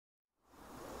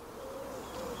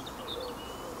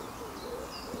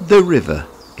The river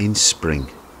in spring.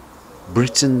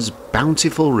 Britain's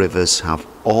bountiful rivers have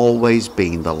always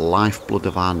been the lifeblood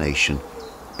of our nation,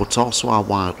 but also our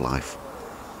wildlife,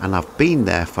 and have been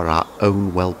there for our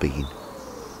own well-being.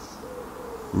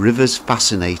 Rivers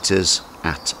fascinate us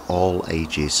at all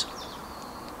ages.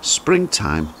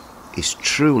 Springtime is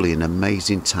truly an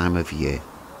amazing time of year.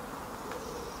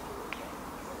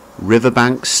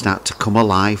 Riverbanks start to come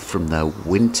alive from their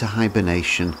winter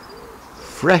hibernation.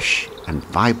 Fresh and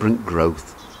vibrant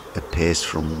growth appears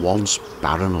from once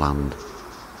barren land.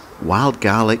 Wild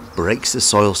garlic breaks the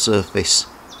soil surface.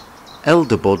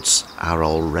 Elder buds are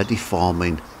already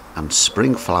forming, and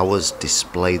spring flowers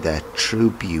display their true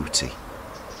beauty.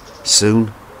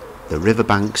 Soon, the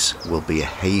riverbanks will be a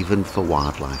haven for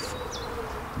wildlife.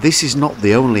 This is not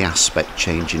the only aspect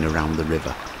changing around the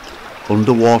river.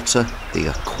 Underwater, the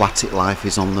aquatic life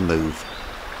is on the move,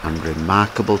 and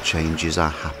remarkable changes are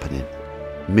happening.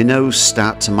 Minnows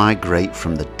start to migrate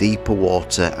from the deeper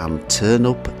water and turn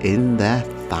up in their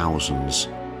thousands.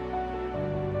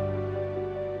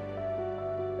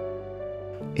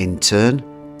 In turn,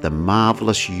 the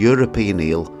marvellous European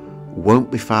eel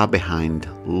won't be far behind,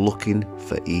 looking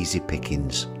for easy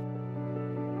pickings.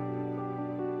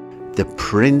 The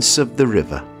prince of the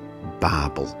river,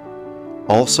 barbel,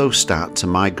 also start to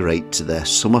migrate to their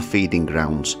summer feeding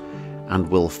grounds and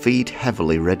will feed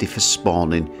heavily, ready for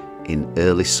spawning in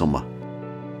early summer.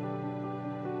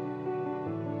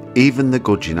 Even the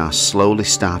gudgeon are slowly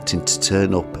starting to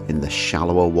turn up in the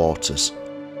shallower waters.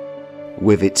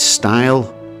 With its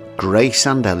style, grace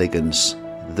and elegance,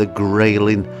 the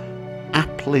grayling,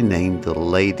 aptly named the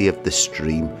Lady of the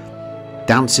Stream,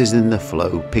 dances in the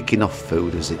flow, picking off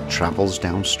food as it travels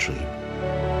downstream.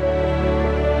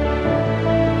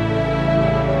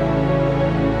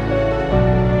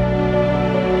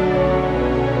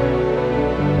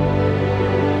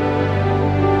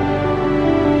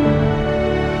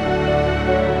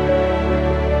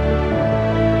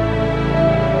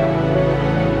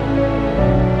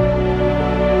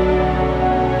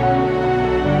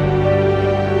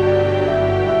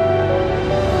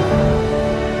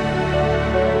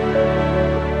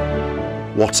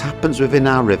 What happens within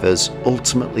our rivers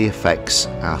ultimately affects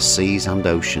our seas and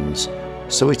oceans,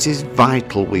 so it is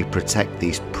vital we protect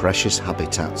these precious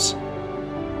habitats.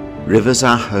 Rivers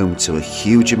are home to a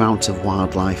huge amount of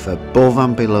wildlife above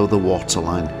and below the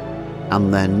waterline,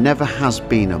 and there never has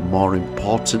been a more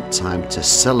important time to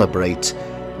celebrate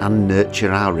and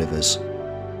nurture our rivers.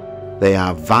 They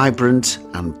are vibrant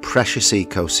and precious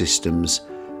ecosystems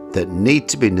that need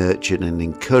to be nurtured and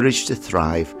encouraged to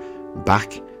thrive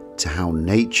back to how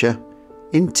nature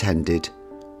intended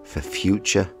for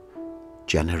future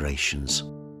generations.